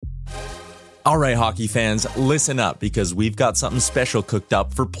All right, hockey fans, listen up because we've got something special cooked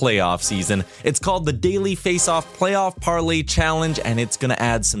up for playoff season. It's called the Daily Face-Off Playoff Parlay Challenge, and it's going to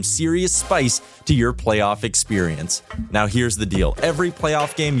add some serious spice to your playoff experience. Now, here's the deal. Every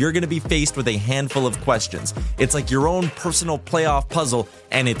playoff game, you're going to be faced with a handful of questions. It's like your own personal playoff puzzle,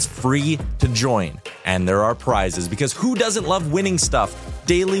 and it's free to join. And there are prizes, because who doesn't love winning stuff?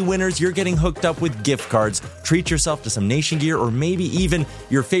 Daily winners, you're getting hooked up with gift cards. Treat yourself to some Nation gear or maybe even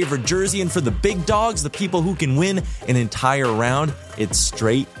your favorite jersey. And for the big dogs, the people who can win an entire round, it's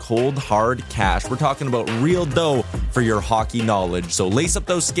straight, cold, hard cash. We're talking about real dough for your hockey knowledge. So lace up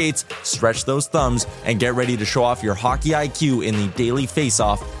those skates, stretch those thumbs, and get ready to show off your hockey IQ in the Daily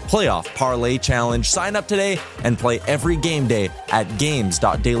Face-Off Playoff Parlay Challenge. Sign up today and play every game day at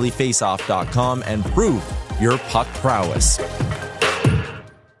games.dailyfaceoff.com and prove your puck prowess.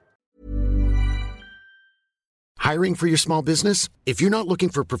 Hiring for your small business? If you're not looking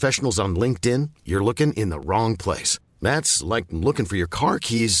for professionals on LinkedIn, you're looking in the wrong place. That's like looking for your car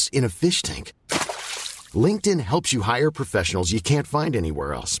keys in a fish tank. LinkedIn helps you hire professionals you can't find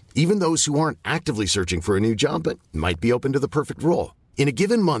anywhere else, even those who aren't actively searching for a new job but might be open to the perfect role. In a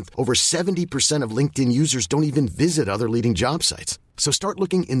given month, over 70% of LinkedIn users don't even visit other leading job sites. So start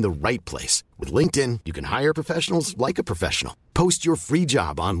looking in the right place. With LinkedIn, you can hire professionals like a professional. Post your free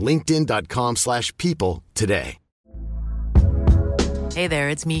job on linkedin.com/people today. Hey there,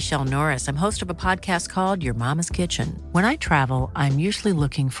 it's Michelle Norris. I'm host of a podcast called Your Mama's Kitchen. When I travel, I'm usually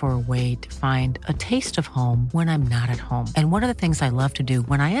looking for a way to find a taste of home when I'm not at home. And one of the things I love to do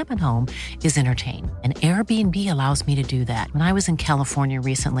when I am at home is entertain. And Airbnb allows me to do that. When I was in California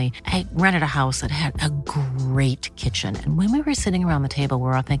recently, I rented a house that had a great kitchen. And when we were sitting around the table, we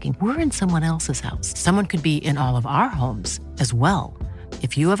were all thinking, we're in someone else's house. Someone could be in all of our homes as well.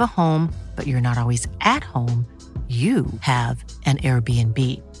 If you have a home, but you're not always at home, you have an Airbnb.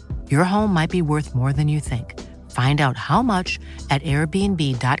 Your home might be worth more than you think. Find out how much at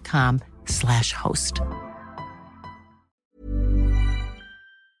airbnb.com/host.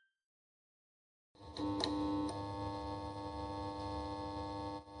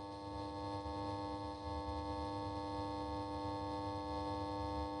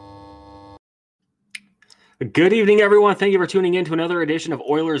 Good evening, everyone. Thank you for tuning in to another edition of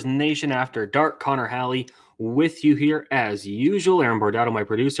Oilers Nation After Dark. Connor Halley with you here as usual. Aaron Bordato, my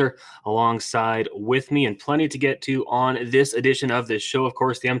producer, alongside with me, and plenty to get to on this edition of this show. Of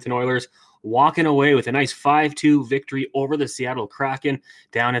course, the Edmonton Oilers walking away with a nice 5-2 victory over the Seattle Kraken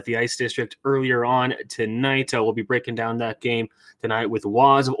down at the Ice District earlier on tonight. We'll be breaking down that game tonight with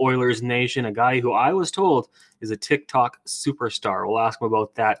Waz of Oilers Nation, a guy who I was told is a TikTok superstar. We'll ask him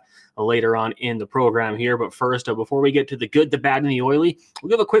about that later on in the program here. But first, before we get to the good, the bad, and the oily, we'll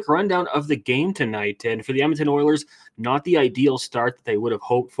give a quick rundown of the game tonight. And for the Edmonton Oilers, not the ideal start that they would have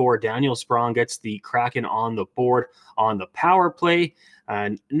hoped for. Daniel Sprong gets the Kraken on the board on the power play.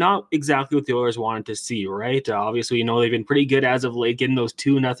 Not exactly what the Oilers wanted to see, right? Obviously, you know, they've been pretty good as of late getting those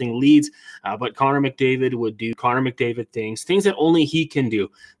 2-0 leads, but Connor McDavid would do Connor McDavid things that only he can do.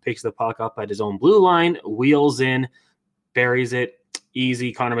 Picks the puck up at his own blue line, wheels in, buries it,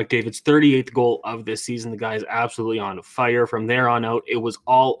 easy. Connor McDavid's 38th goal of this season. The guy is absolutely on fire. From there on out, it was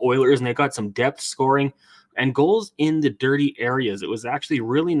all Oilers, and they got some depth scoring and goals in the dirty areas. It was actually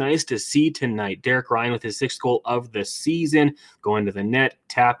really nice to see tonight. Derek Ryan with his 6th goal of the season, going to the net,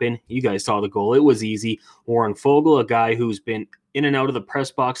 tapping. You guys saw the goal. It was easy. Warren Foegele, a guy who's been in and out of the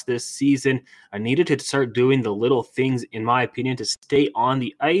press box this season, needed to start doing the little things, in my opinion, to stay on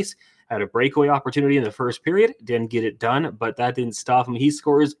the ice. Had a breakaway opportunity in the first period, didn't get it done, but that didn't stop him. He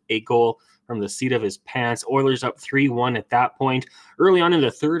scores a goal from the seat of his pants. Oilers up 3-1 at that point. Early on in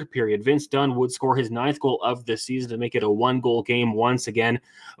the third period, Vince Dunn would score his 9th goal of the season to make it a 1-goal game once again.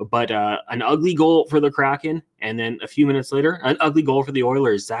 But an ugly goal for the Kraken, and then a few minutes later, an ugly goal for the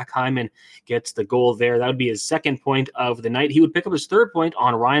Oilers. Zach Hyman gets the goal there. That would be his 2nd point of the night. He would pick up his 3rd point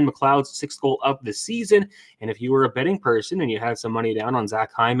on Ryan McLeod's 6th goal of the season. And if you were a betting person and you had some money down on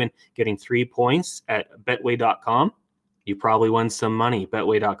Zach Hyman getting 3 points at betway.com, you probably won some money.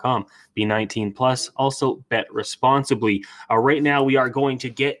 Betway.com. Be 19 plus. Also, bet responsibly. Right now, we are going to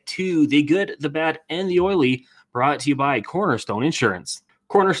get to the good, the bad, and the oily, brought to you by Cornerstone Insurance.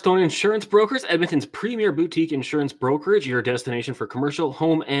 Cornerstone Insurance Brokers, Edmonton's premier boutique insurance brokerage, your destination for commercial,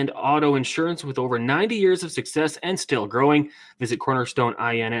 home, and auto insurance with over 90 years of success and still growing. Visit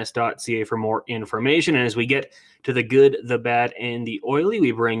cornerstoneins.ca for more information. And as we get to the good, the bad, and the oily,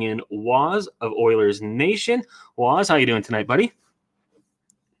 we bring in Waz of Oilers Nation. Waz, how you doing tonight, buddy?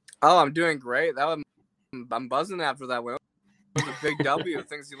 Oh, I'm doing great. I'm buzzing after that win. It was a big W.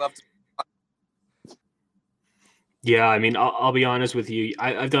 Things you love to. Yeah, I mean, I'll be honest with you.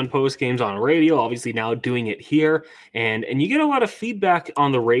 I've done post games on radio, obviously now doing it here, and you get a lot of feedback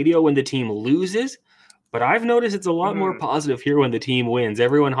on the radio when the team loses. But I've noticed it's a lot more positive here when the team wins.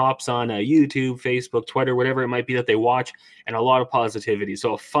 Everyone hops on YouTube, Facebook, Twitter, whatever it might be that they watch, and a lot of positivity.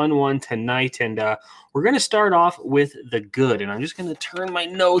 So a fun one tonight, and we're going to start off with the good. And I'm just going to turn my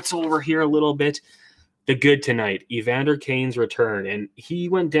notes over here a little bit. The good tonight, Evander Kane's return, and he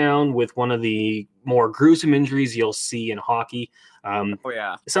went down with one of the more gruesome injuries you'll see in hockey.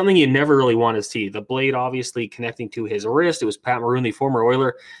 Something you never really want to see. The blade obviously connecting to his wrist. It was Pat Maroon, the former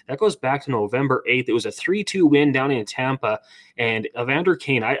Oiler. That goes back to November 8th. It was a 3-2 win down in Tampa, and Evander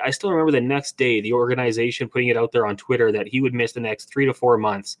Kane, I still remember the next day, the organization putting it out there on Twitter that he would miss the next 3 to 4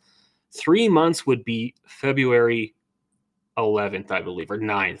 months. 3 months would be February 11th, I believe, or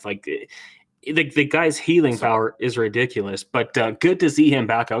 9th. The guy's healing power is ridiculous, but good to see him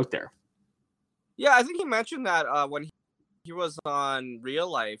back out there. Yeah, I think he mentioned that when he was on Real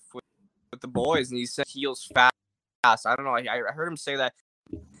Life with the boys, and he said he heals fast. I don't know. I heard him say that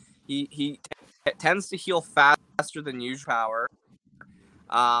he tends to heal faster than usual power.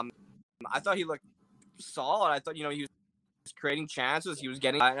 I thought he looked solid. I thought, he was creating chances. He was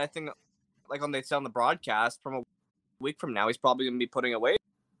getting, and I think, like when they said on the broadcast, from a week from now, he's probably going to be putting away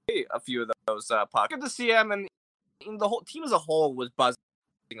a few of those pucks. Good to see him, and the whole team as a whole was buzzing,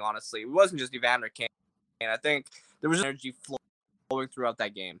 honestly. It wasn't just Evander Kane. I think there was energy flowing throughout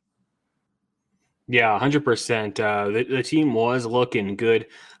that game. Yeah, 100%. The team was looking good.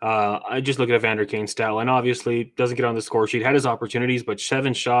 I just look at Evander Kane's stat line. Obviously, doesn't get on the score sheet. Had his opportunities, but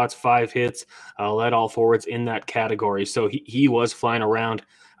 7 shots, 5 hits, led all forwards in that category. So he was flying around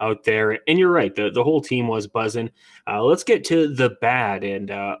out there. And you're right, the whole team was buzzing. Let's get to the bad.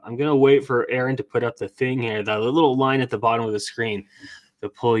 And I'm going to wait for Aaron to put up the thing here, the little line at the bottom of the screen. The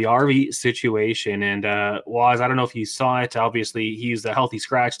Puljujarvi situation. And Waz, I don't know if you saw it. Obviously, he used a healthy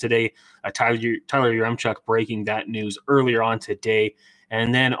scratch today. Tyler Yaremchuk breaking that news earlier on today.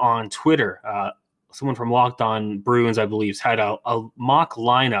 And then on Twitter, someone from Locked On Bruins, I believe, had a mock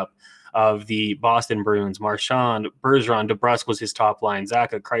lineup of the Boston Bruins. Marchand, Bergeron, DeBrusk was his top line.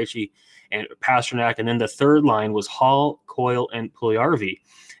 Zacha, Krejci, and Pasternak. And then the third line was Hall, Coyle, and Puljujarvi.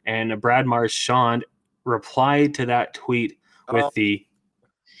 And Brad Marchand replied to that tweet with the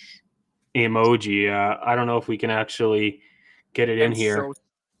emoji. I don't know if we can actually get it in here.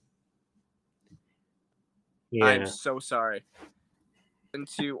 I'm so sorry.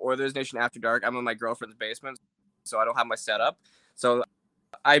 Into Oilersnation After Dark. I'm in my girlfriend's basement, so I don't have my setup. So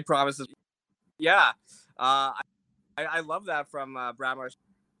I promise. Yeah. I love that from Brad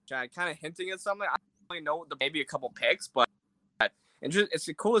Marchand, kind of hinting at something. I don't really know, maybe a couple picks, but it's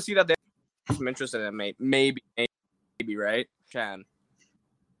cool to see that there's some interest in it. Maybe, right?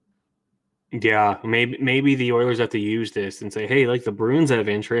 Yeah, maybe the Oilers have to use this and say, hey, like the Bruins have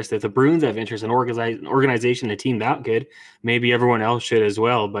interest. If the Bruins have interest in an organization, a team that good, maybe everyone else should as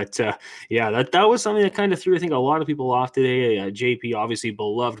well. But yeah, that was something that kind of threw, I think, a lot of people off today. JP, obviously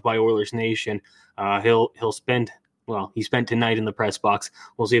beloved by Oilers Nation. He spent tonight in the press box.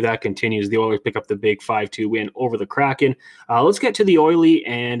 We'll see if that continues. The Oilers pick up the big 5-2 win over the Kraken. Let's get to the Oilie,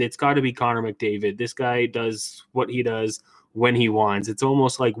 and it's got to be Connor McDavid. This guy does what he does when he wants. It's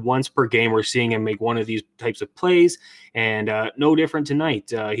almost like once per game we're seeing him make one of these types of plays, and no different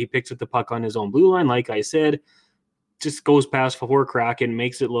tonight. He picks up the puck on his own blue line, like I said, just goes past 4 Kraken,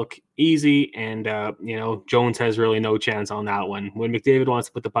 makes it look easy, and Jones has really no chance on that one. When McDavid wants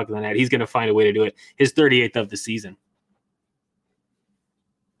to put the puck in the net, he's going to find a way to do it. His 38th of the season.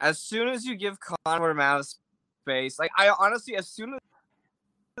 As soon as you give Connor amount of space,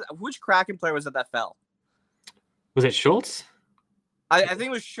 which Kraken player was it that fell? Was it Schultz? I think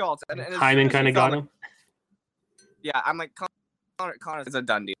it was Schultz. And Hyman kind of got him. Yeah, I'm like, Connor is a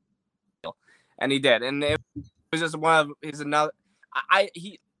done deal. And he did. And it was just one of his another. I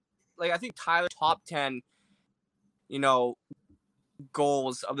think Tyler top 10,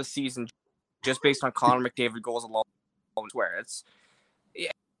 goals of the season just based on Connor McDavid goals alone. Where it's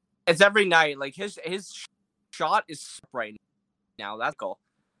every night. Like his shot is right now. That's goal.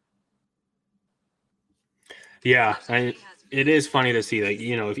 Yeah, it is funny to see,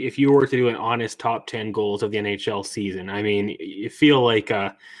 if you were to do an honest top 10 goals of the NHL season, I mean, you feel like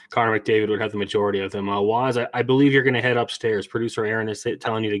Connor McDavid would have the majority of them. Waz, I believe you're going to head upstairs. Producer Aaron is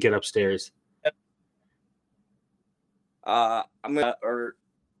telling you to get upstairs. I'm going to,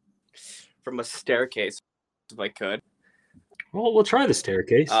 from a staircase, if I could. Well, we'll try the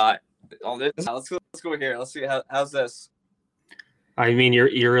staircase. Let's go here. Let's see how's this. I mean,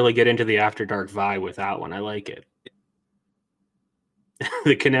 you really get into the After Dark vibe with that one. I like it.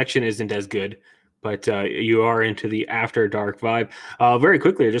 The connection isn't as good, but you are into the After Dark vibe. Very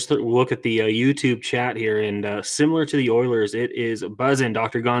quickly, I just look at the YouTube chat here, and similar to the Oilers, it is buzzing.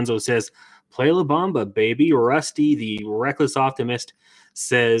 Dr. Gonzo says, "Play La Bamba, baby." Rusty, the reckless optimist,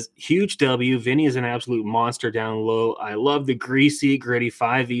 says, "Huge W. Vinny is an absolute monster down low. I love the greasy, gritty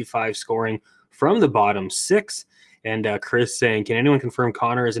 5v5 scoring from the bottom six." And Chris saying, "Can anyone confirm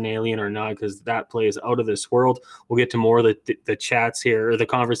Connor is an alien or not? Because that play is out of this world." We'll get to more of the chats here, or the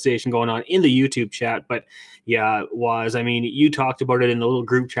conversation going on in the YouTube chat. But yeah, I mean, you talked about it in the little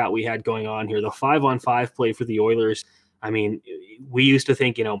group chat we had going on here. The 5-on-5 play for the Oilers. I mean, we used to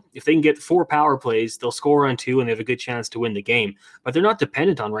think, if they can get 4 power plays, they'll score on 2 and they have a good chance to win the game. But they're not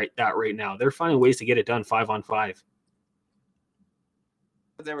dependent on that right now. They're finding ways to get it done 5-on-5.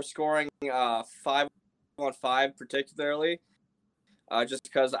 They were scoring 5-on-5 particularly, just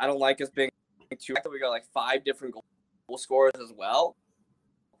because I don't like us being too. We got like 5 different goal scorers as well.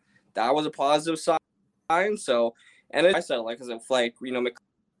 That was a positive sign. So, and I said because if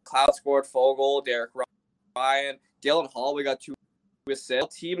McLeod scored Fogle, Derek Ryan, Dylan Hall, we got 2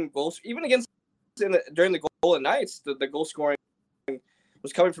 assists. Team goals even against during the Golden Knights, the goal scoring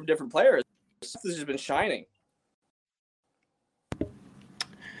was coming from different players. This has been shining.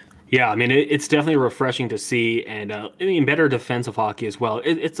 Yeah, I mean, it's definitely refreshing to see, and better defensive hockey as well.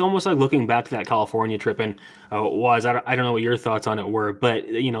 It's almost like looking back to that California trip, and I don't know what your thoughts on it were, but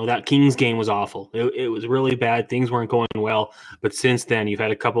that Kings game was awful. It was really bad. Things weren't going well, but since then you've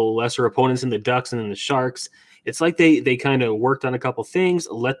had a couple lesser opponents in the Ducks and then the Sharks. It's like they kind of worked on a couple things,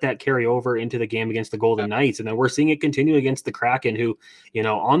 let that carry over into the game against the Golden Knights, and then we're seeing it continue against the Kraken, who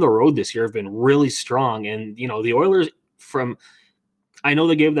on the road this year have been really strong, and the Oilers I know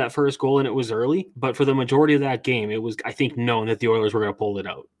they gave that first goal and it was early, but for the majority of that game, it was, I think, known that the Oilers were going to pull it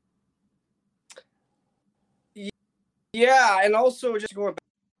out. Yeah, and also just going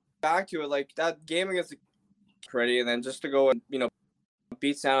back to it, like that game against the Pretty, and then just to go and,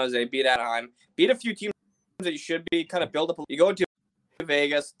 beat San Jose, beat Anaheim, beat a few teams that you should be, kind of build up. You go into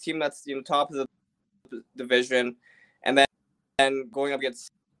Vegas, team that's, top of the division, and then going up against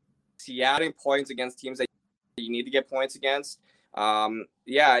Seattle, points against teams that you need to get points against.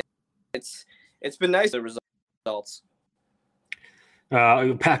 It's been nice, the results.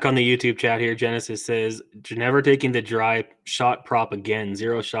 Back on the YouTube chat here, Genesis says, "Never taking the dry shot prop again.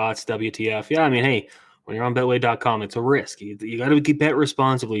 0 shots, WTF." Yeah, I mean, hey, when you're on betway.com, it's a risk. You got to bet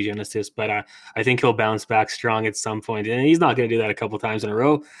responsibly, Genesis, but I think he'll bounce back strong at some point, and he's not going to do that a couple times in a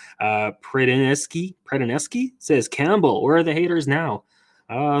row. Predineski says, "Campbell, where are the haters now?"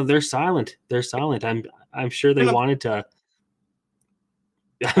 They're silent. I'm sure they wanted to.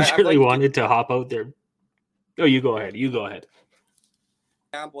 I'm sure they wanted to hop out there. Oh, you go ahead.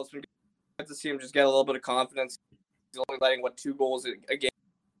 Campbell, it's been good to see him just get a little bit of confidence. He's only letting 2 goals a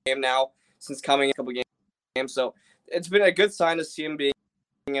game now since coming a couple games. So it's been a good sign to see him being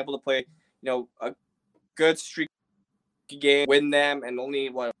able to play, a good streak game, win them, and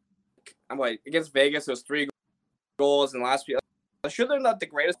only against Vegas it was 3 goals in the last week. I'm sure they're not the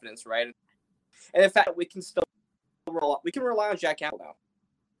greatest evidence, right? And in fact, we can rely on Jack Campbell now.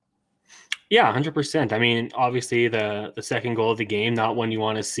 Yeah, 100%. I mean, obviously the second goal of the game, not one you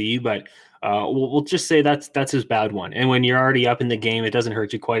want to see, but we'll just say that's his bad one. And when you're already up in the game, it doesn't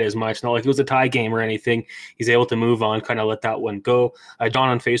hurt you quite as much. Not like it was a tie game or anything. He's able to move on, kind of let that one go. John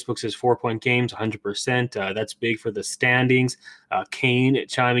on Facebook says 4-point games, 100%. That's big for the standings. Kane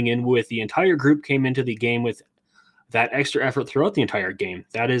chiming in with the entire group came into the game with that extra effort throughout the entire game.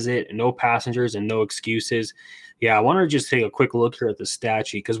 That is it. No passengers and no excuses. Yeah, I want to just take a quick look here at the stat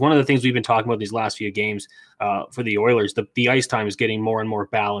sheet, because one of the things we've been talking about these last few games for the Oilers, the ice time is getting more and more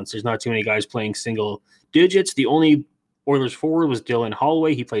balanced. There's not too many guys playing single digits. The only Oilers forward was Dylan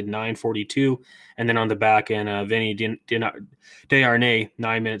Holloway. He played 9:42. And then on the back end, Vinny Desharnais,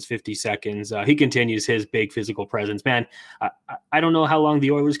 9 minutes, 50 seconds. He continues his big physical presence. Man, I don't know how long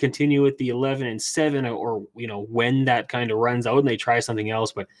the Oilers continue with the 11-7 or when that kind of runs out and they try something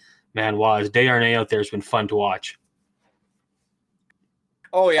else. But, man, Desharnais out there has been fun to watch.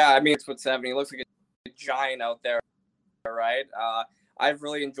 Oh, yeah. I mean, it's what 7. He looks like a giant out there, right? I've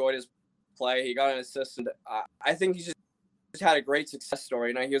really enjoyed his play. He got an assist. And, I think he's just had a great success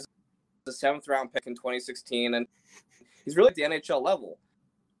story. He was the 7th round pick in 2016, and he's really at the NHL level.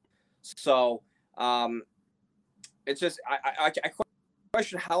 So it's just I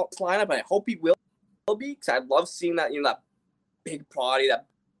question how it's lined up. I hope he will be, because I love seeing that that big body, that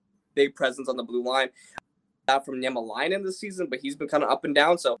big presence on the blue line. Not from Niemelainen this season, but he's been kind of up and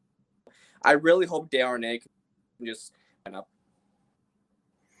down. So I really hope Desharnais can just end up.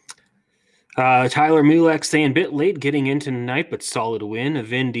 Tyler Mulek saying bit late getting into tonight, but solid win.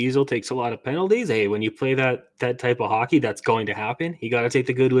 Vin Diesel takes a lot of penalties. Hey, when you play that type of hockey, that's going to happen. You got to take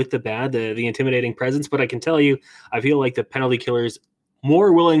the good with the bad, the intimidating presence. But I can tell you, I feel like the penalty killers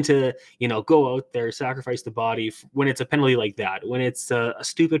more willing to go out there, sacrifice the body when it's a penalty like that. When it's a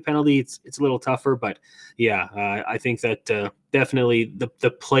stupid penalty, it's a little tougher. But yeah, I think that definitely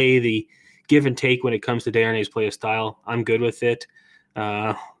the play, the give and take when it comes to Darnay's play style, I'm good with it.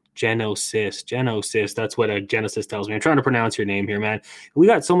 Genesis. That's what Genesis tells me. I'm trying to pronounce your name here, man. We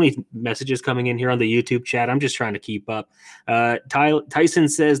got so many messages coming in here on the YouTube chat. I'm just trying to keep up. Tyson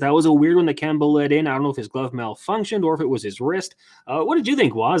says that was a weird one that Campbell let in. I don't know if his glove malfunctioned or if it was his wrist. What did you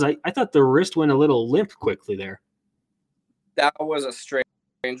think, Waz? I thought the wrist went a little limp quickly there. That was a strange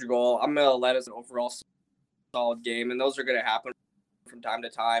goal. I'm going to let us an overall solid game, and those are going to happen from time to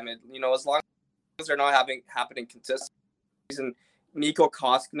time. And, as long as they're not happening consistently, and Mikko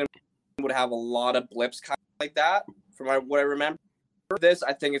Koskinen would have a lot of blips kind of like that from what I remember. This,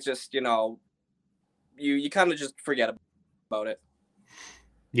 I think it's just, you kind of just forget about it.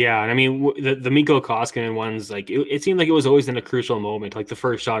 Yeah, and I mean, the Mikko Koskinen ones, like, it seemed like it was always in a crucial moment, like the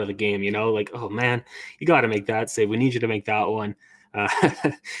first shot of the game, like, oh, man, you got to make that save. We need you to make that one.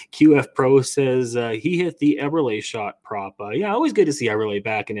 QF Pro says he hit the Eberle shot prop. Yeah, always good to see Eberle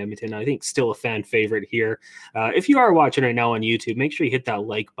back in Edmonton. I think still a fan favorite here. If you are watching right now on YouTube, make sure you hit that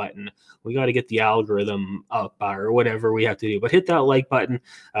like button. We got to get the algorithm up or whatever we have to do. But hit that like button.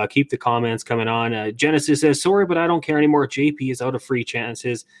 Keep the comments coming on. Genesis says, sorry, but I don't care anymore. JP is out of free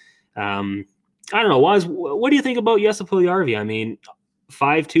chances. I don't know. Waz, what do you think about Jesse Puljujärvi? I mean,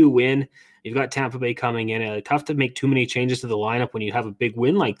 5-2 win. You've got Tampa Bay coming in. Tough to make too many changes to the lineup when you have a big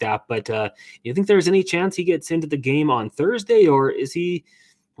win like that. But you think there's any chance he gets into the game on Thursday, or is he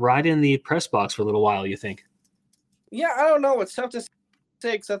right in the press box for a little while, you think? Yeah, I don't know. It's tough to say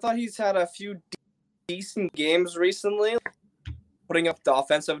because I thought he's had a few decent games recently, putting up the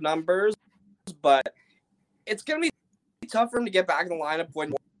offensive numbers. But it's going to be tough for him to get back in the lineup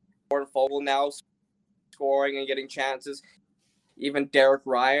when Warren Fogle now scoring and getting chances. Even Derek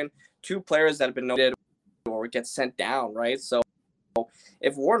Ryan. Two players that have been noted or get sent down, right? So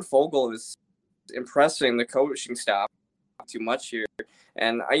if Warren Fogle is impressing the coaching staff too much here,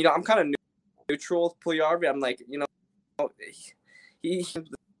 and I'm kind of neutral with Puljujärvi. I'm like, he at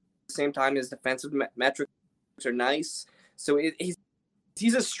the same time his defensive metrics are nice. So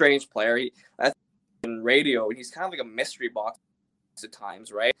he's a strange player. That's in radio, and he's kind of like a mystery box at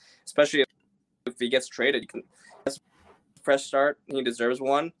times, right? Especially if he gets traded, he fresh start. He deserves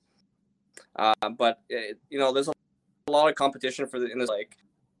one. But there's a lot of competition in this, like,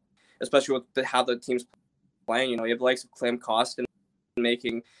 especially with how the team's playing. You have the likes of Clem Costin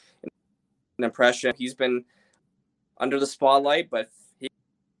making an impression. He's been under the spotlight, but he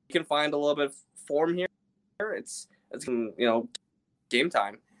can find a little bit of form here. It's game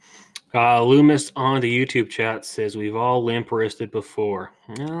time. Loomis on the YouTube chat says we've all limp-wristed before.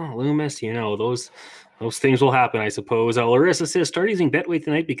 Well, Loomis, those things will happen, I suppose. Larissa says, start using Betway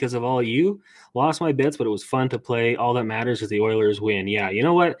tonight because of all you. Lost my bets, but it was fun to play. All that matters is the Oilers win. Yeah, you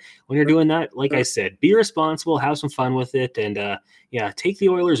know what? When you're doing that, like I said, be responsible, have some fun with it, and take the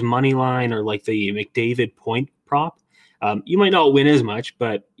Oilers money line or like the McDavid point prop. You might not win as much,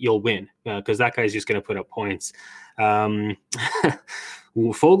 but you'll win because that guy's just going to put up points. Fogle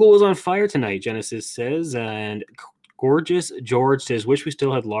was on fire tonight, Genesis says, and Gorgeous George says, wish we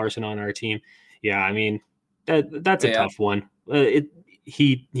still had Larson on our team. Yeah, I mean, that's a tough one.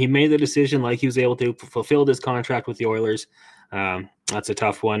 He made the decision like he was able to fulfill his contract with the Oilers. That's a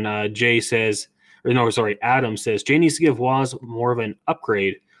tough one. Adam says, Jay needs to give Waz more of an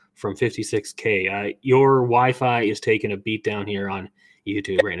upgrade from 56K. Your Wi-Fi is taking a beat down here on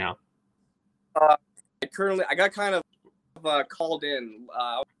YouTube right now. I got kind of called in.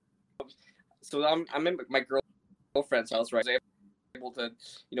 So I'm in my girlfriend's house, right? So able to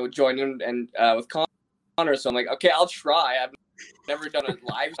join in and with Connor, so I'm like, okay, I'll try. I've never done a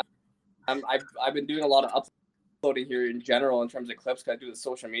live. I've been doing a lot of uploading here in general in terms of clips. I do the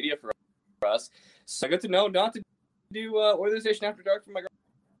social media for us, so good to know not to do Oilersnation After Dark for my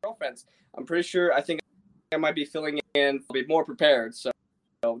girlfriends. I'm pretty sure. I think I might be filling in, be more prepared. So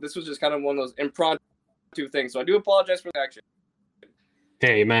this was just kind of one of those impromptu things. So I do apologize for the action.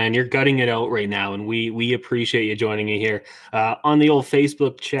 Hey, man, you're gutting it out right now, and we appreciate you joining me here. On the old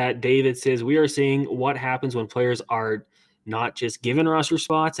Facebook chat, David says, we are seeing what happens when players are not just given roster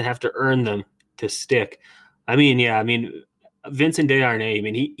spots and have to earn them to stick. Vincent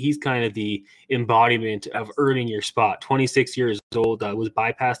Desharnais, he's kind of the embodiment of earning your spot. 26 years old, was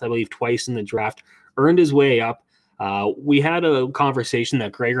bypassed, I believe, twice in the draft, earned his way up. We had a conversation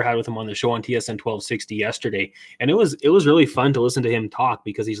that Gregor had with him on the show on TSN 1260 yesterday, and it was really fun to listen to him talk,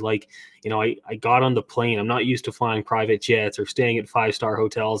 because he's like, I got on the plane. I'm not used to flying private jets or staying at 5-star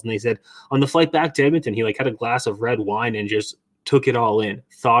hotels. And they said on the flight back to Edmonton, he had a glass of red wine and just took it all in,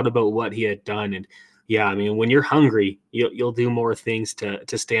 thought about what he had done. And yeah, I mean, when you're hungry, you'll do more things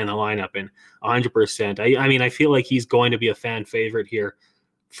to stay in the lineup. And 100%. I feel like he's going to be a fan favorite here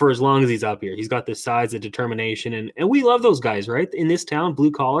for as long as he's up here. He's got the size, the determination, and we love those guys, right? In this town,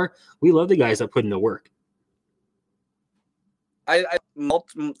 blue collar, we love the guys that put in the work.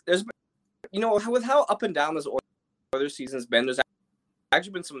 There's, with how up and down this Oilers season has been, there's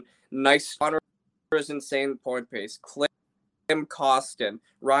actually been some nice runners, insane point pace. Clem Costin,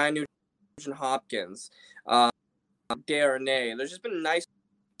 Ryan Nugent-Hopkins, Darnay. There's just been nice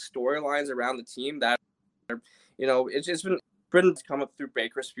storylines around the team that are, it's just been come up through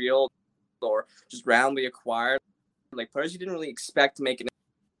Bakersfield or just roundly acquired, like players you didn't really expect to make an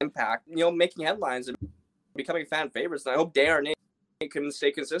impact, making headlines and becoming fan favorites. And I hope Darnay can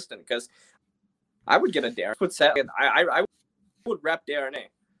stay consistent, because I would get a Darnay. I would rep Darnay.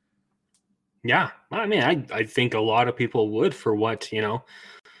 Yeah, I mean, I think a lot of people would, for what,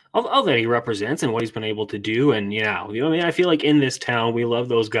 all that he represents and what he's been able to do. And I feel like in this town, we love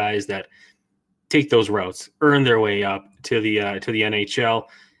those guys that take those routes, earn their way up to the NHL.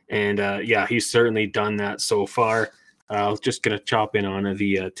 And he's certainly done that so far. I was just going to chop in on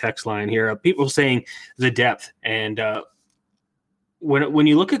the text line here. People saying the depth. And when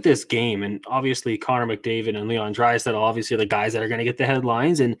you look at this game, and obviously Connor McDavid and Leon Draisaitl obviously are the guys that are going to get the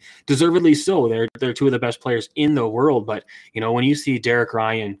headlines, and deservedly so. They're two of the best players in the world. But, when you see Derek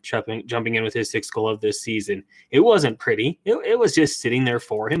Ryan jumping in with his 6th goal of this season, it wasn't pretty. It was just sitting there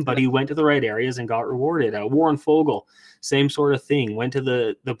for him, but he went to the right areas and got rewarded. Warren Fogle, same sort of thing. Went to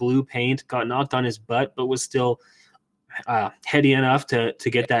the blue paint, got knocked on his butt, but was still heady enough to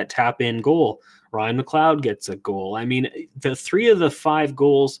get that tap-in goal. Ryan McLeod gets a goal. I mean, the 3 of the 5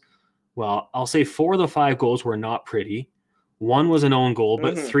 goals, well, I'll say 4 of the 5 goals were not pretty. 1 was an own goal,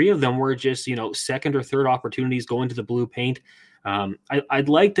 but 3 of them were just, second or third opportunities going to the blue paint. I'd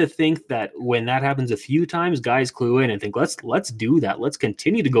like to think that when that happens a few times, guys clue in and think, let's do that. Let's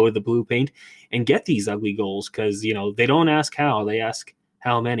continue to go to the blue paint and get these ugly goals, because, they don't ask how, they ask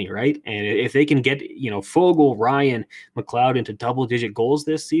how many, right? And if they can get, Fogle, Ryan, McLeod into double-digit goals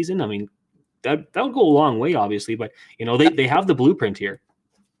this season, I mean, that would go a long way, obviously, but they have the blueprint here.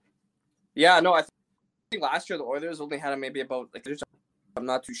 Yeah, no, I think last year the Oilers only had maybe about I'm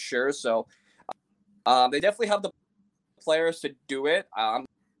not too sure. So they definitely have the players to do it. I'm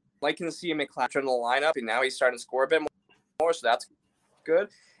liking to see McLeod in the lineup, and now he's starting to score a bit more, so that's good.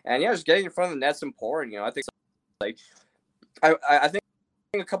 And just getting in front of the net's important. I think I think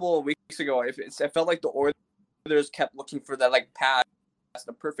a couple of weeks ago, it felt like the Oilers kept looking for that pass,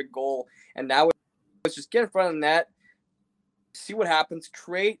 the perfect goal, and now it's just get in front of the net, see what happens,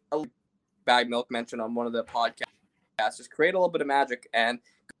 create a bag milk mentioned on one of the podcasts, just create a little bit of magic, and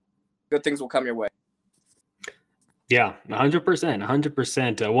good things will come your way. Yeah,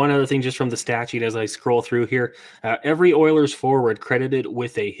 100%. One other thing just from the stat sheet as I scroll through here, every Oilers forward credited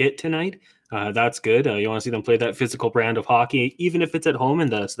with a hit tonight. That's good. You want to see them play that physical brand of hockey, even if it's at home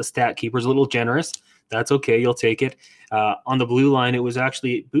and the stat keeper's a little generous. That's okay. You'll take it. On the blue line, it was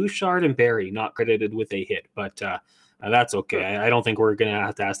actually Bouchard and Barry not credited with a hit, but that's okay. I don't think we're going to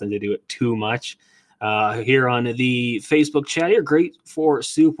have to ask them to do it too much. Here on the Facebook chat here, great for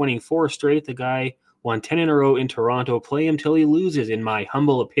Soup winning 4 straight. The guy won 10 in a row in Toronto. Play him till he loses, in my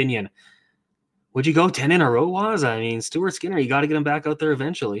humble opinion. Would you go 10 in a row, Waz? I mean, Stuart Skinner, you got to get him back out there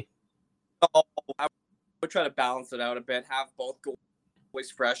eventually. Oh, I would try to balance it out a bit, have both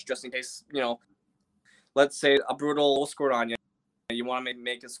goalies fresh, just in case, let's say a brutal goal scored on you, you want to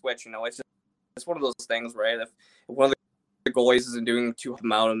make a switch. It's one of those things, right? If one of the goalies isn't doing too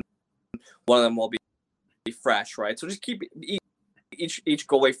them out, and one of them will be fresh, right? So just keep each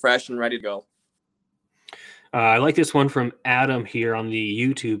goalie fresh and ready to go. I like this one from Adam here on the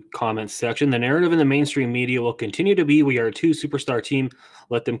YouTube comments section. The narrative in the mainstream media will continue to be, we are a 2 superstar team.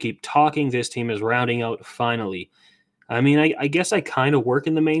 Let them keep talking. This team is rounding out finally. I mean, I guess I kind of work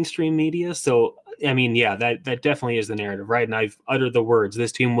in the mainstream media. So, I mean, yeah, that definitely is the narrative, right? And I've uttered the words,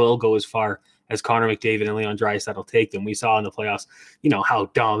 this team will go as far as Connor McDavid and Leon Draisaitl will take them. We saw in the playoffs, how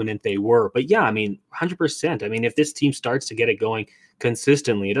dominant they were. But yeah, I mean, 100%. I mean, if this team starts to get it going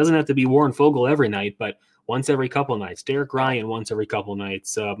consistently, it doesn't have to be Warren Fogle every night, but once every couple nights, Derek Ryan once every couple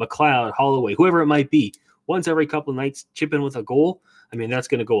nights, McLeod, Holloway, whoever it might be, once every couple nights, chip in with a goal. I mean, that's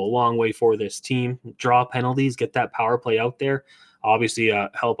going to go a long way for this team. Draw penalties, get that power play out there. obviously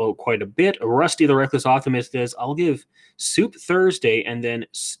help out quite a bit. Rusty the Reckless Optimist says, I'll give soup Thursday and then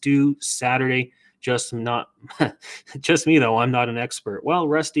stew Saturday. Just not just me, though. I'm not an expert. Well,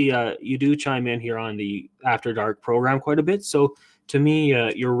 Rusty, you do chime in here on the After Dark program quite a bit. So to me,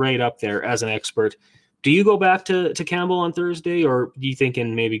 you're right up there as an expert. Do you go back to Campbell on Thursday, or do you think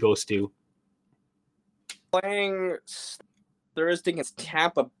and maybe go stew? Playing Thursday against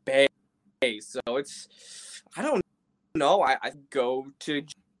Tampa Bay, so I don't know. I go to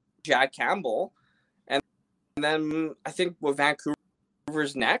Jack Campbell, and then I think with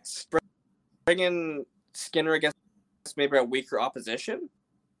Vancouver's next, bring in Skinner against maybe a weaker opposition,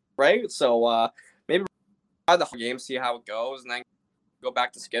 right? So maybe try the whole game, see how it goes, and then go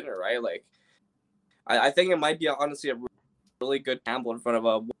back to Skinner, right? Like, I think it might be honestly a really good Campbell in front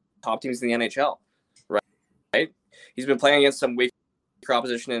of top teams in the NHL, right? He's been playing against some weaker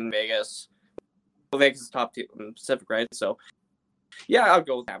opposition in Vegas. Well, Vegas is top team in the Pacific, right? So, yeah, I'll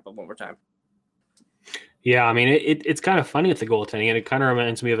go with Tampa one more time. Yeah, I mean, it's kind of funny with the goaltending, and it kind of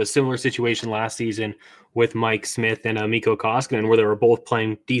reminds me of a similar situation last season with Mike Smith and Mikko Koskinen, where they were both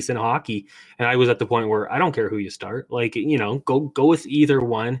playing decent hockey, and I was at the point where I don't care who you start. Like, go with either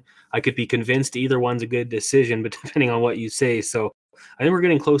one. I could be convinced either one's a good decision, but depending on what you say. So I think we're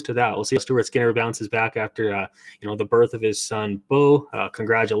getting close to that. We'll see if Stuart Skinner bounces back after the birth of his son, Bo.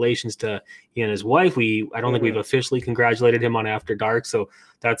 Congratulations to he and his wife. I don't think we've officially congratulated him on After Dark, so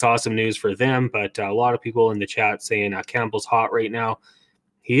that's awesome news for them. But a lot of people in the chat saying Campbell's hot right now.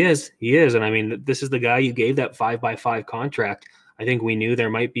 He is, and I mean, this is the guy you gave that 5x5 contract. I think we knew there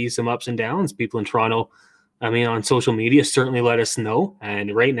might be some ups and downs. People in Toronto, I mean, on social media certainly let us know.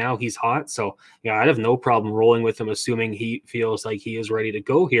 And right now he's hot. So, yeah, I'd have no problem rolling with him, assuming he feels like he is ready to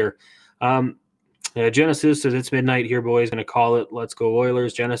go here. Genesis says it's midnight here, boys. Going to call it. Let's go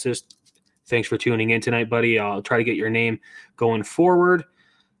Oilers. Genesis, thanks for tuning in tonight, buddy. I'll try to get your name going forward.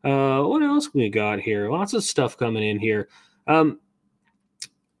 What else we got here? Lots of stuff coming in here.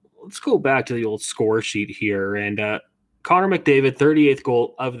 Let's go back to the old score sheet here. And Connor McDavid, 38th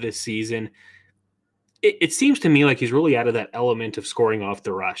goal of this season. It seems to me like he's really out of that element of scoring off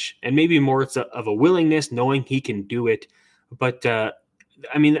the rush, and maybe more of a willingness, knowing he can do it. But I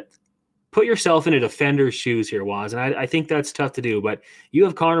mean, put yourself in a defender's shoes here, Waz, and I think that's tough to do. But you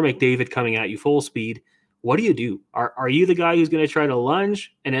have Connor McDavid coming at you full speed. What do you do? Are you the guy who's going to try to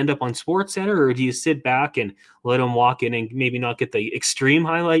lunge and end up on SportsCenter, or do you sit back and let him walk in and maybe not get the extreme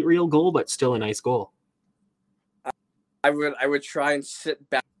highlight reel goal, but still a nice goal? I would try and sit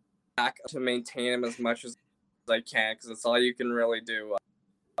back to maintain him as much as I can, because that's all you can really do.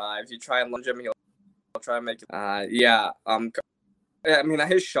 If you try and lunge him, he'll try and make it. I mean,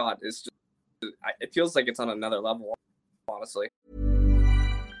 his shot is just, it feels like it's on another level, honestly.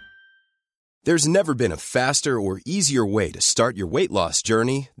 There's never been a faster or easier way to start your weight loss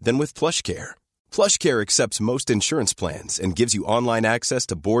journey than with PlushCare. PlushCare accepts most insurance plans and gives you online access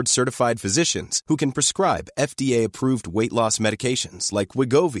to board-certified physicians who can prescribe FDA-approved weight loss medications like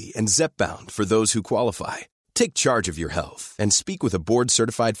Wegovy and Zepbound for those who qualify. Take charge of your health and speak with a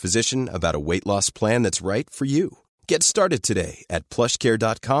board-certified physician about a weight loss plan that's right for you. Get started today at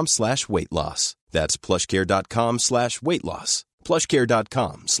plushcare.com/weight loss. That's plushcare.com/weight loss.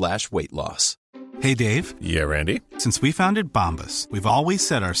 plushcare.com/weight loss. Hey, Dave. Yeah, Randy. Since we founded Bombas, we've always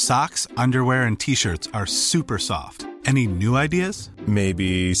said our socks, underwear, and T-shirts are super soft. Any new ideas?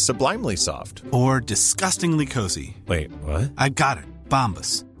 Maybe sublimely soft. Or disgustingly cozy. Wait, what? I got it.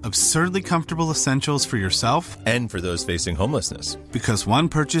 Bombas. Absurdly comfortable essentials for yourself and for those facing homelessness. Because one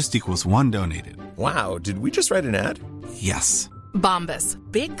purchased equals one donated. Wow, did we just write an ad? Yes. Bombas.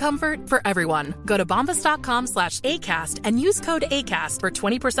 Big comfort for everyone. Go to bombas.com/ACAST and use code ACAST for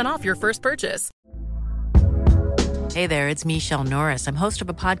 20% off your first purchase. Hey there, it's Michelle Norris. I'm host of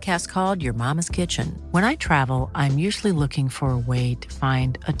a podcast called Your Mama's Kitchen. When I travel, I'm usually looking for a way to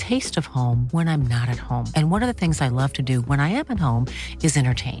find a taste of home when I'm not at home. And one of the things I love to do when I am at home is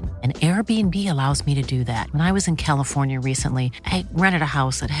entertain. And Airbnb allows me to do that. When I was in California recently, I rented a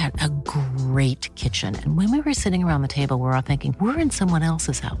house that had a great kitchen. And when we were sitting around the table, we were all thinking, we're in someone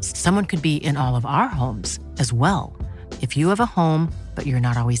else's house. Someone could be in all of our homes as well. If you have a home, but you're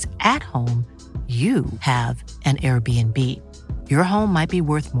not always at home, you have an Airbnb. Your home might be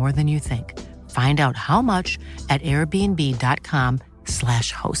worth more than you think. Find out how much at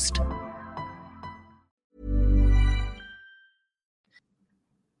airbnb.com/host.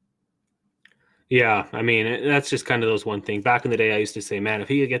 Yeah, I mean, that's just kind of those one thing. Back in the day, I used to say, man, if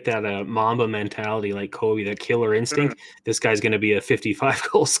he could get that Mamba mentality like Kobe, that killer instinct, this guy's going to be a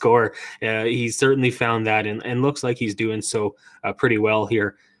 55-goal scorer. He's certainly found that and looks like he's doing so pretty well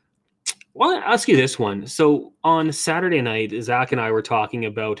here. Well, I'll ask you this one. So on Saturday night, Zach and I were talking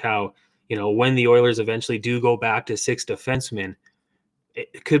about how, when the Oilers eventually do go back to 6 defensemen,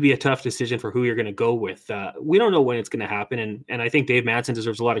 it could be a tough decision for who you're going to go with. We don't know when it's going to happen. And I think Dave Madsen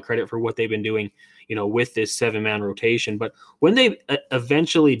deserves a lot of credit for what they've been doing, with this 7-man rotation. But when they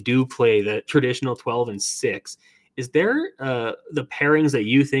eventually do play the traditional 12 and 6, is there the pairings that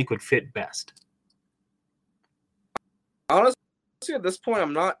you think would fit best? Honestly, at this point,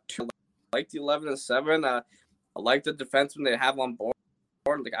 I'm not too like the 11 and 7. I like the defensemen they have on board.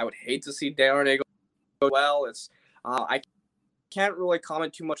 Like, I would hate to see Darnay go well. I can't really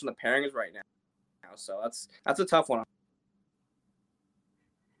comment too much on the pairings right now. So that's a tough one.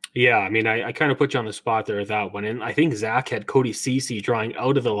 Yeah, I mean, I kind of put you on the spot there with that one. And I think Zach had Cody Ceci drawing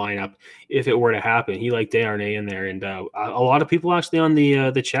out of the lineup if it were to happen. He liked Darnay in there. And a lot of people actually on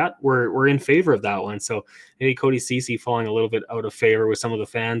the chat were in favor of that one. So maybe Cody Ceci falling a little bit out of favor with some of the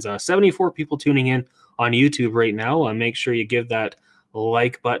fans. 74 people tuning in on YouTube right now. Make sure you give that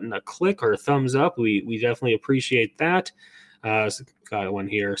like button a click or a thumbs up. We definitely appreciate that. Got one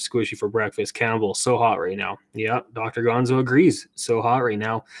here. Squishy for breakfast. Campbell, so hot right now. Yeah, Dr. Gonzo agrees. So hot right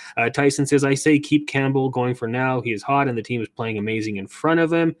now. Tyson says, I say keep Campbell going for now. He is hot and the team is playing amazing in front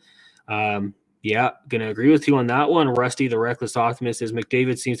of him. Yeah, going to agree with you on that one. Rusty, the reckless optimist, says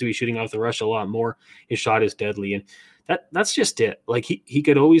McDavid seems to be shooting off the rush a lot more. His shot is deadly. And that's just it. Like, he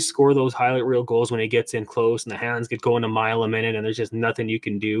could always score those highlight reel goals when he gets in close and the hands get going a mile a minute and there's just nothing you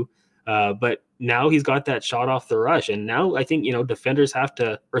can do. But now he's got that shot off the rush. And now I think, defenders have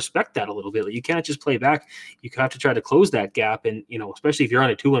to respect that a little bit. Like, you can't just play back. You have to try to close that gap. And, especially if you're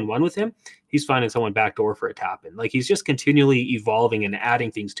on a 2-on-1 with him, he's finding someone backdoor for a tap in. Like, he's just continually evolving and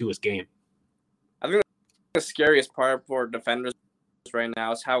adding things to his game. I think the scariest part for defenders right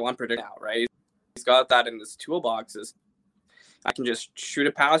now is how unpredictable, right? He's got that in his toolboxes. I can just shoot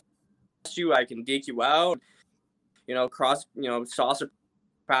it past you. I can deke you out, cross, saucer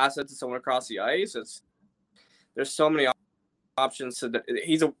pass it to someone across the ice. There's so many options.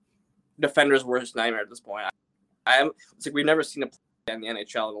 He's a defender's worst nightmare at this point. It's like we've never seen him play in the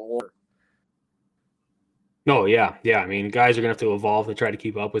NHL in a war. Oh, yeah. I mean, guys are going to have to evolve to try to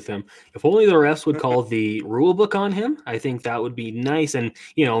keep up with him. If only the refs would call the rule book on him, I think that would be nice. And,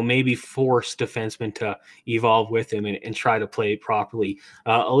 maybe force defensemen to evolve with him and try to play properly.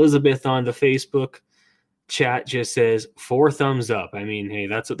 Elizabeth on the Facebook chat just says 4 thumbs up. I mean, hey,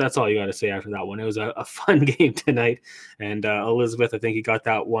 that's all you got to say after that one. It was a fun game tonight. And Elizabeth, I think you got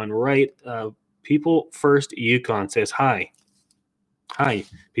that one right. People First Yukon says hi. Hi,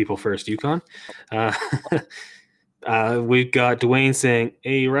 People First Yukon. We've got Dwayne saying,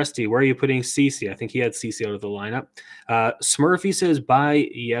 hey, Rusty, where are you putting Ceci? I think he had Ceci out of the lineup. Smurfy says, bye,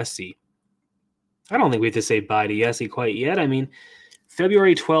 Yessie. I don't think we have to say bye to Yessie quite yet. I mean,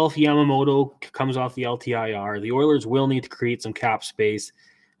 February 12th, Yamamoto comes off the LTIR. The Oilers will need to create some cap space.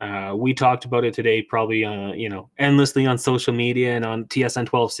 We talked about it today, probably, endlessly on social media and on TSN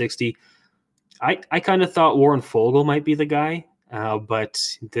 1260. I kind of thought Warren Fogle might be the guy. But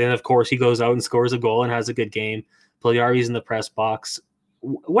then, of course, he goes out and scores a goal and has a good game. Puljujärvi's in the press box.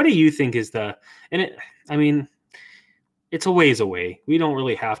 What do you think is it's a ways away. We don't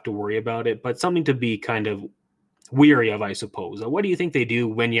really have to worry about it, but something to be kind of weary of, I suppose. What do you think they do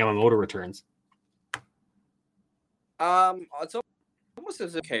when Yamamoto returns? It's almost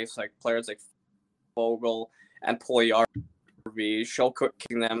as a case like players like Fogle and Puljujärvi, show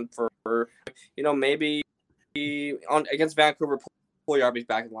cooking them for, maybe against Vancouver, Puljujärvi's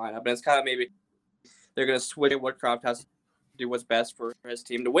back in the lineup, and it's kind of maybe they're going to switch. Woodcroft has to do what's best for his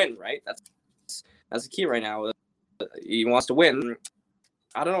team to win, right? That's the key right now. He wants to win.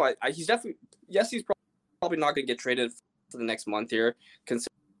 I don't know. He's definitely he's probably not going to get traded for the next month here,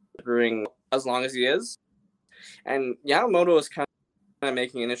 considering as long as he is. And Yamamoto is kind of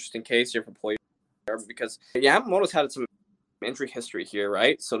making an interesting case here for Puljujärvi because Yamamoto's had some injury history here,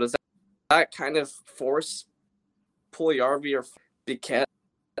 right? So does that kind of force Puljujärvi or because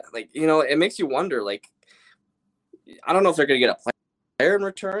it makes you wonder, like, I don't know if they're going to get a player in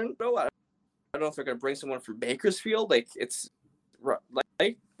return. No, I don't know if they're going to bring someone from Bakersfield. Like, it's right.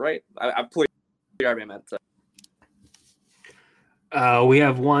 I Puljujärvi meant to. We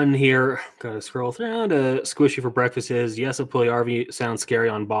have one here. Got to scroll through. Squishy for breakfast is, yes, a Puljujärvi sounds scary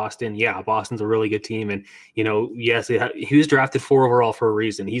on Boston. Yeah, Boston's a really good team. And, yes, he was drafted 4 overall for a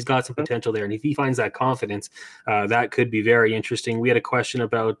reason. He's got some potential there. And if he finds that confidence, that could be very interesting. We had a question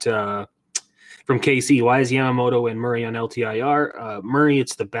about from KC, why is Yamamoto and Murray on LTIR? Murray,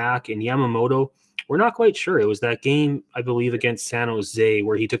 it's the back, and Yamamoto, we're not quite sure. It was that game, I believe, against San Jose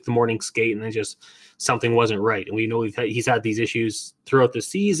where he took the morning skate and then just something wasn't right. And we know he's had these issues throughout the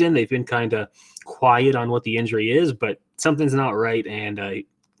season. They've been kind of quiet on what the injury is, but something's not right. And Kyler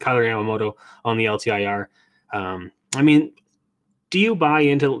Yamamoto on the LTIR. I mean, do you buy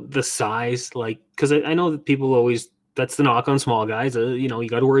into the size? Like, because I know that people always, that's the knock on small guys. You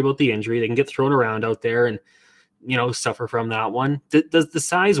got to worry about the injury. They can get thrown around out there and, suffer from that one. Does the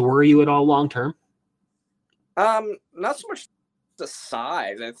size worry you at all long term? Not so much the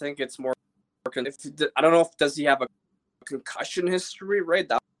size. I think it's more. I don't know does he have a concussion history? Right,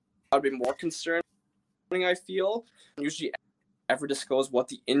 that would be more concerning. I feel usually ever disclose what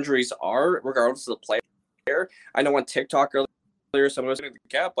the injuries are, regardless of the player. I know on TikTok earlier, someone was in the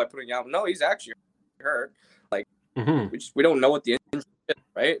gap by putting out, no, he's actually hurt. Like we don't know what the injury is,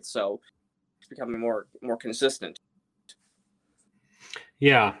 right? So it's becoming more consistent.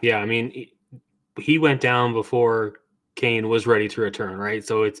 Yeah. I mean, he went down before Kane was ready to return, right?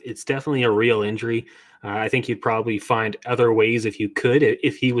 So it's definitely a real injury. I think you'd probably find other ways if you could.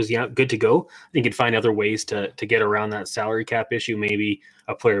 If he was good to go, I think you'd find other ways to get around that salary cap issue. Maybe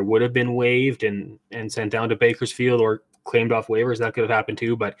a player would have been waived and sent down to Bakersfield or claimed off waivers. That could have happened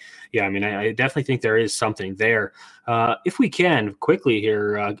too. But yeah, I mean, I definitely think there is something there. If we can quickly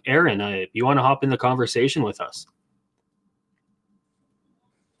here, Aaron, you want to hop in the conversation with us?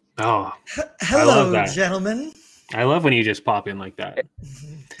 Oh, hello, gentlemen. I love when you just pop in like that.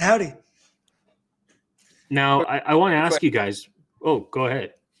 Howdy. Now, I want to ask you guys. Oh, go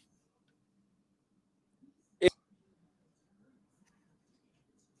ahead.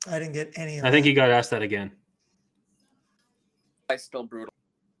 I didn't get any of that. I think you got asked that again. I still brutal.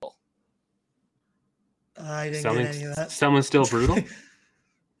 I didn't get any of that. Someone's still brutal?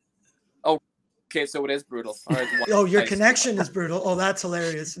 Okay, so it is brutal. All right, oh, your connection is brutal. Oh, that's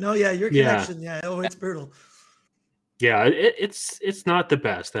hilarious. No, yeah, your connection. Yeah. Oh, it's brutal. Yeah, it's not the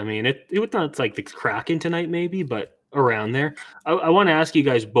best. I mean, it was not like the Kraken tonight, maybe, but around there. I want to ask you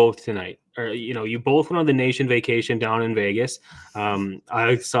guys both tonight. You both went on the nation vacation down in Vegas.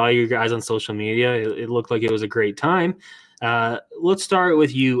 I saw you guys on social media. It looked like it was a great time. Let's start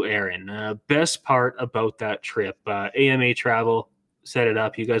with you, Aaron. Best part about that trip? AMA Travel set it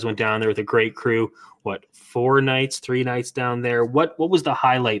up. You guys went down there with a great crew. What, 3 nights down there? What was the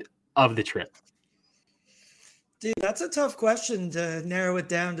highlight of the trip? Dude, that's a tough question to narrow it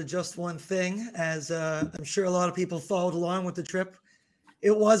down to just one thing, as I'm sure a lot of people followed along with the trip.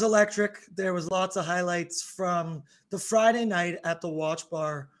 It was electric. There was lots of highlights from the Friday night at the Watch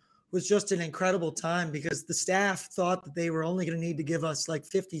Bar. Was just an incredible time because the staff thought that they were only going to need to give us like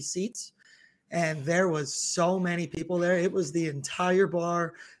 50 seats. And there was so many people there. It was the entire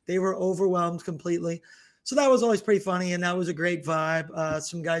bar. They were overwhelmed completely. So that was always pretty funny, and that was a great vibe.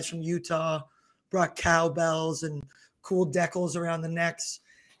 Some guys from Utah brought cowbells and cool decals around the necks.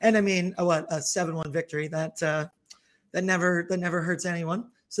 And I mean, a 7-1 victory. That never hurts anyone.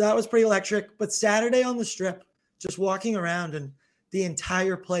 So that was pretty electric. But Saturday on the Strip, just walking around, and the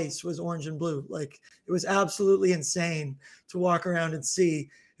entire place was orange and blue. Like, it was absolutely insane to walk around and see.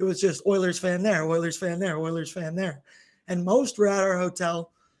 It was just Oilers fan there, Oilers fan there, Oilers fan there. And most were at our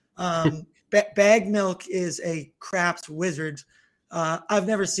hotel. Bag Milk is a craps wizard. I've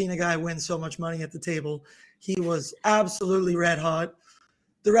never seen a guy win so much money at the table. He was absolutely red hot.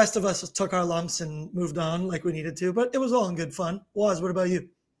 The rest of us took our lumps and moved on like we needed to, but it was all in good fun. Waz, what about you?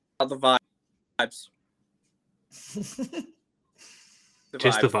 The vibes.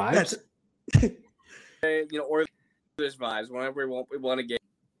 Just the vibes? Oilers vibes. Whenever we won a game,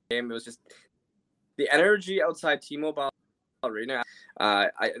 it was just the energy outside T-Mobile Arena.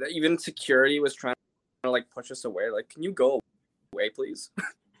 Even security was trying to like push us away. Like, can you go away, please?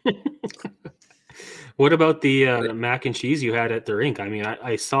 What about the mac and cheese you had at the rink? I mean,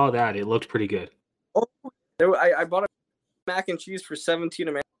 I saw that. It looked pretty good. Oh, I bought a mac and cheese for 17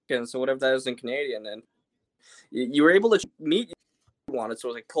 American, so whatever that is in Canadian. And you were able to meat you wanted. So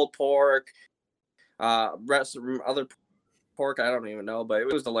it was like pulled pork, other pork, I don't even know, but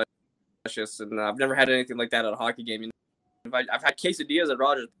it was delicious. And I've never had anything like that at a hockey game. I've had quesadillas at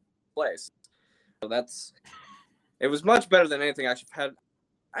Rogers Place. So it was much better than anything I've had.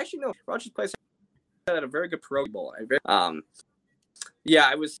 Actually, no, Rogers Place had a very good pierogi bowl.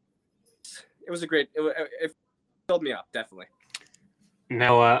 Yeah, it was a great. It filled me up, definitely.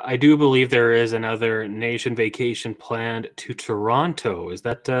 Now, I do believe there is another nation vacation planned to Toronto. Is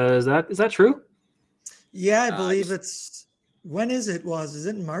that true? Yeah, I believe it's. When is it? Is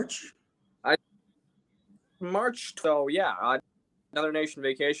it in March? March. So yeah, another nation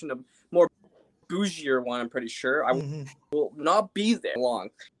vacation, a more bougier one. I'm pretty sure. I will not be there long.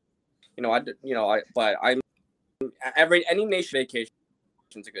 But any nation vacation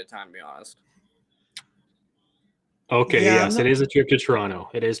is a good time, to be honest. Okay, Yeah, yes, it is a trip to Toronto.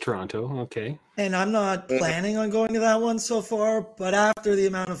 It is Toronto. Okay. and I'm not planning on going to that one so far, but after the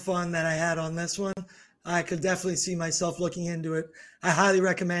amount of fun that I had on this one, I could definitely see myself looking into it. I highly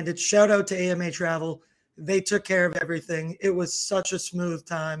recommend it. Shout out to AMA Travel. They took care of everything. It was such a smooth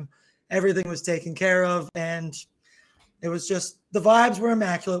time. Everything was taken care of, and it was just the vibes were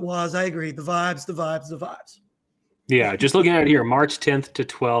immaculate. I agree. The vibes. Yeah, just looking at it here, March 10th to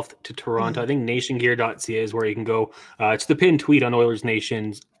 12th to Toronto. I think nationgear.ca is where you can go. It's the pinned tweet on Oilers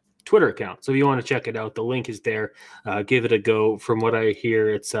Nation's Twitter account. So if you want to check it out, the link is there. Give it a go. From what I hear,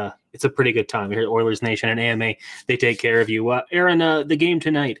 it's a pretty good time. Here at Oilers Nation and AMA, they take care of you. Aaron, the game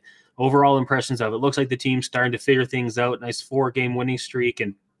tonight, overall impressions of it. Looks like the team's starting to figure things out. Nice 4-game winning streak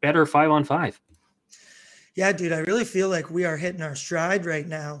and better 5-on-5. Yeah, dude, I really feel like we are hitting our stride right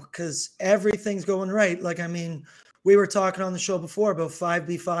now because everything's going right. We were talking on the show before about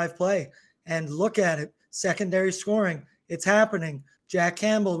 5v5 play, and look at it. Secondary scoring. It's happening. Jack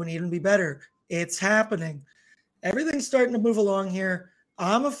Campbell, we need him to be better. It's happening. Everything's starting to move along here.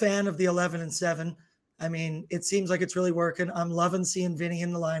 I'm a fan of the 11-7. I mean, it seems like it's really working. I'm loving seeing Vinny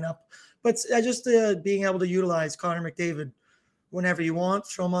in the lineup. But just being able to utilize Connor McDavid whenever you want,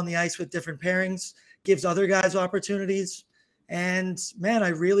 throw him on the ice with different pairings, gives other guys opportunities. And, man, I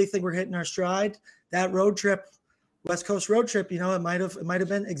really think we're hitting our stride. That road trip, West Coast road trip, it might have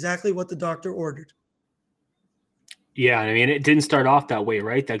been exactly what the doctor ordered. Yeah, I mean, it didn't start off that way,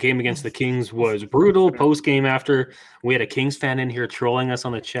 right? That game against the Kings was brutal. Post-game after, we had a Kings fan in here trolling us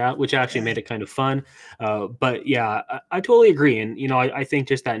on the chat, which actually made it kind of fun. But, yeah, I totally agree. And, I think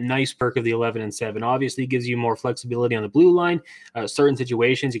just that nice perk of the 11-7 obviously gives you more flexibility on the blue line. Certain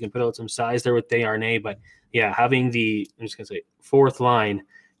situations, you can put out some size there with Desharnais. But, yeah, having I'm just going to say, fourth line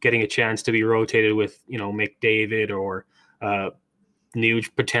getting a chance to be rotated with, McDavid or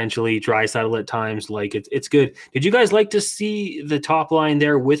Nuge, potentially Draisaitl at times, it's good. Did you guys like to see the top line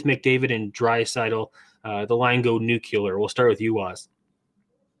there with McDavid and Draisaitl, the line go nuclear? We'll start with you, Oz.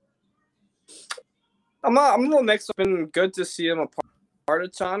 I'm a little mixed up. It's been good to see them apart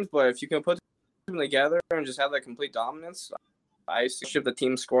at times, but if you can put them together and just have that complete dominance, I see the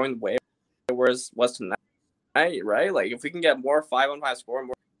team scoring the way it was tonight, right? Like if we can get more 5-on-5 scoring,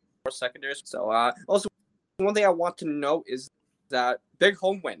 more secondaries. So also one thing I want to note is that big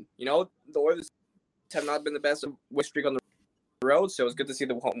home win. The Oilers have not been the best win streak on the road, so it's good to see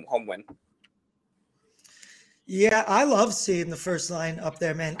the home win. Yeah, I love seeing the first line up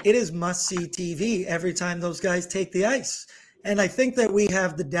there, man. It is must-see TV every time those guys take the ice. And I think that we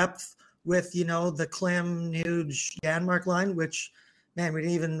have the depth with, the Klim, Nuge, Janmark line, which, man, we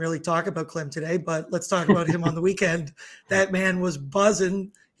didn't even really talk about Klim today, but let's talk about him on the weekend. That man was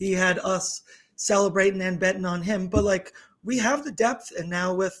buzzing. He had us celebrating and betting on him. But, we have the depth, and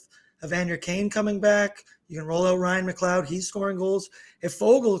now with Evander Kane coming back, you can roll out Ryan McLeod. He's scoring goals. If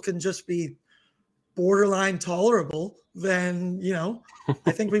Fogle can just be borderline tolerable, then,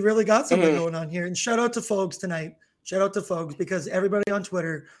 I think we really got something going on here. And shout out to Fogs tonight. Shout out to Fogs because everybody on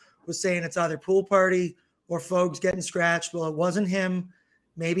Twitter was saying it's either pool party or Fogs getting scratched. Well, it wasn't him.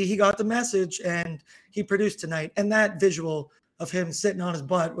 Maybe he got the message and he produced tonight. And that visual of him sitting on his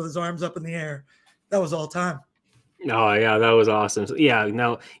butt with his arms up in the air, that was all time. Oh, yeah, that was awesome. So, yeah,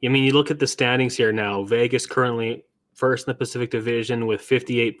 now, you look at the standings here now. Vegas currently first in the Pacific Division with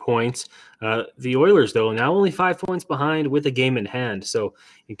 58 points. The Oilers, though, now only 5 points behind with a game in hand. So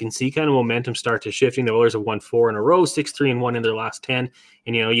you can see kind of momentum start to shifting. The Oilers have won 4 in a row, 6-3-1 in their last 10.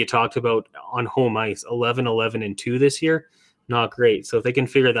 And, you talked about on home ice, 11-11-2 this year. Not great. So if they can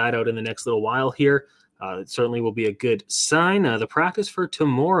figure that out in the next little while here, it certainly will be a good sign. The practice for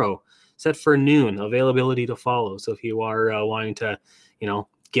tomorrow, set for noon, availability to follow. So if you are wanting to,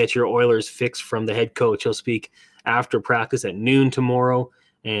 get your Oilers fix from the head coach, he'll speak after practice at noon tomorrow.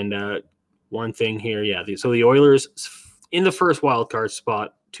 And one thing here, so the Oilers in the first wild card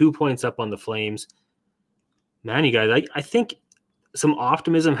spot, 2 points up on the Flames. Man, you guys, I think some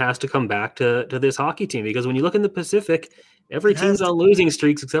optimism has to come back to this hockey team because when you look in the Pacific, every team's on losing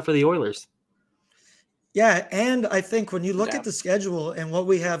streaks except for the Oilers. Yeah, and I think when you look at the schedule and what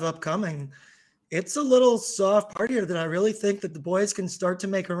we have upcoming, it's a little soft part here that I really think that the boys can start to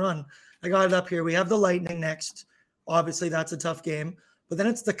make a run. I got it up here. We have the Lightning next. Obviously, that's a tough game. But then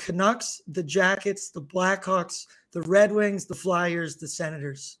it's the Canucks, the Jackets, the Blackhawks, the Red Wings, the Flyers, the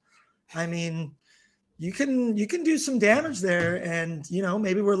Senators. I mean, you can do some damage there. And,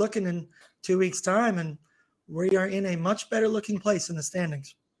 maybe we're looking in 2 weeks' time and we are in a much better looking place in the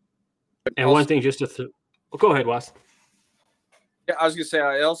standings. And one thing just to go ahead, Wes. Yeah, I was going to say,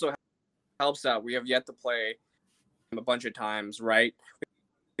 I also helps out. We have yet to play a bunch of times, right?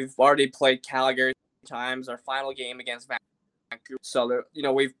 We've already played Calgary times, our final game against Vancouver. So,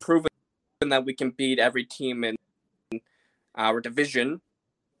 we've proven that we can beat every team in our division,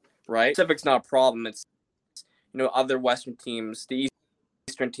 right? Pacific's not a problem. It's, other Western teams, the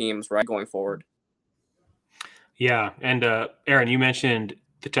Eastern teams, right, going forward. Yeah, and Aaron, you mentioned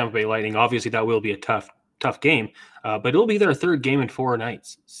the Tampa Bay Lightning. Obviously, that will be a tough game, but it'll be their third game in 4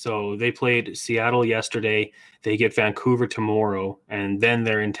 nights. So they played Seattle yesterday, they get Vancouver tomorrow, and then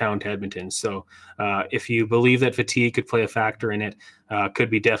they're in town to Edmonton. So if you believe that fatigue could play a factor in it, could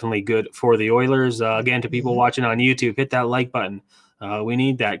be definitely good for the Oilers. Again, to people watching on YouTube, hit that like button. We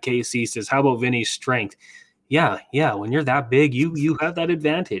need that. KC says, how about Vinny's strength? Yeah. When you're that big, you have that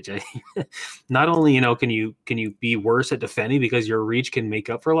advantage. Not only can you be worse at defending because your reach can make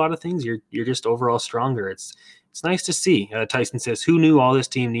up for a lot of things. You're just overall stronger. It's nice to see. Tyson says, who knew all this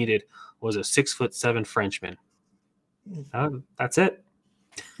team needed was a 6'7" Frenchman. That's it.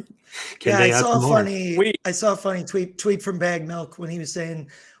 I saw a funny tweet from Bag Milk when he was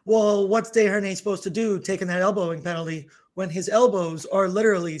saying, "Well, what's Desharnais supposed to do taking that elbowing penalty when his elbows are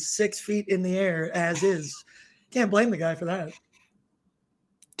literally 6 feet in the air as is?" Can't blame the guy for that.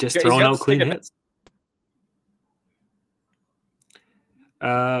 Just throwing out clean hits.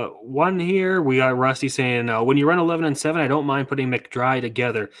 One here, we got Rusty saying, when you run 11-7, I don't mind putting McDry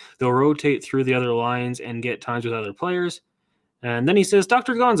together. They'll rotate through the other lines and get times with other players. And then he says,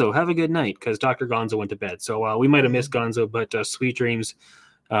 Dr. Gonzo, have a good night, because Dr. Gonzo went to bed. So we might have missed Gonzo, but sweet dreams.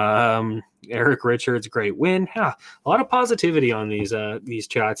 Eric Richards, great win. A lot of positivity on these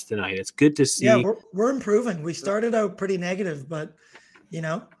chats tonight. It's good to see. Yeah, we're improving. We started out pretty negative, but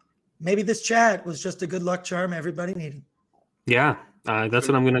maybe this chat was just a good luck charm everybody needed. Yeah, that's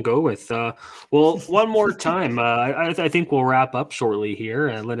what I'm going to go with. Well, one more time. I think we'll wrap up shortly here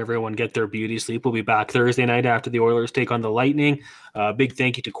and let everyone get their beauty sleep. We'll be back Thursday night after the Oilers take on the Lightning. Big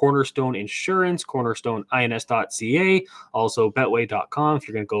thank you to Cornerstone Insurance, cornerstoneins.ca, also betway.com. If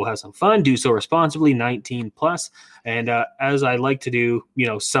you're going to go have some fun, do so responsibly, 18+. And as I like to do,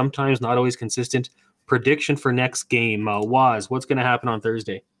 sometimes not always consistent, prediction for next game. Waz, what's going to happen on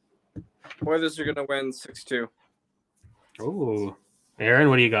Thursday? Oilers are going to win 6-2. Oh, Aaron,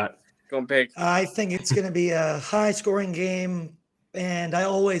 what do you got? Going big. I think it's going to be a high-scoring game, and I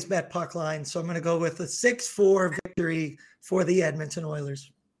always bet puck line, so I'm going to go with a 6-4 victory for the Edmonton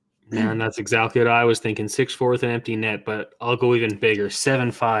Oilers. Man, that's exactly what I was thinking. 6-4 with an empty net, but I'll go even bigger.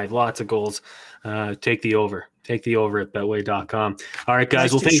 7-5, lots of goals. Take the over. Take the over at betway.com. All right,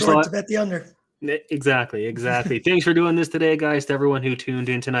 guys. Well, thanks a lot. To bet the under. Exactly. Thanks for doing this today, guys. To everyone who tuned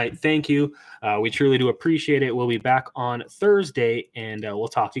in tonight, thank you. We truly do appreciate it. We'll be back on Thursday, and we'll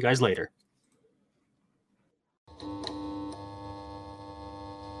talk to you guys later.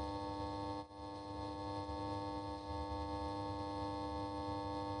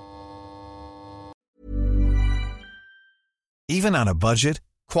 Even on a budget,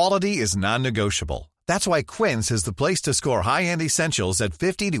 quality is non-negotiable. That's why Quince is the place to score high-end essentials at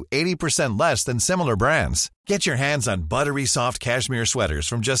 50 to 80% less than similar brands. Get your hands on buttery soft cashmere sweaters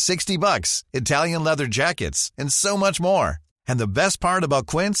from just $60, Italian leather jackets, and so much more. And the best part about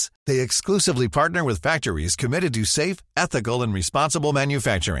Quince, they exclusively partner with factories committed to safe, ethical, and responsible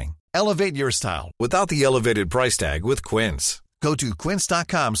manufacturing. Elevate your style without the elevated price tag with Quince. Go to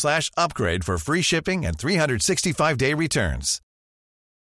quince.com/upgrade for free shipping and 365-day returns.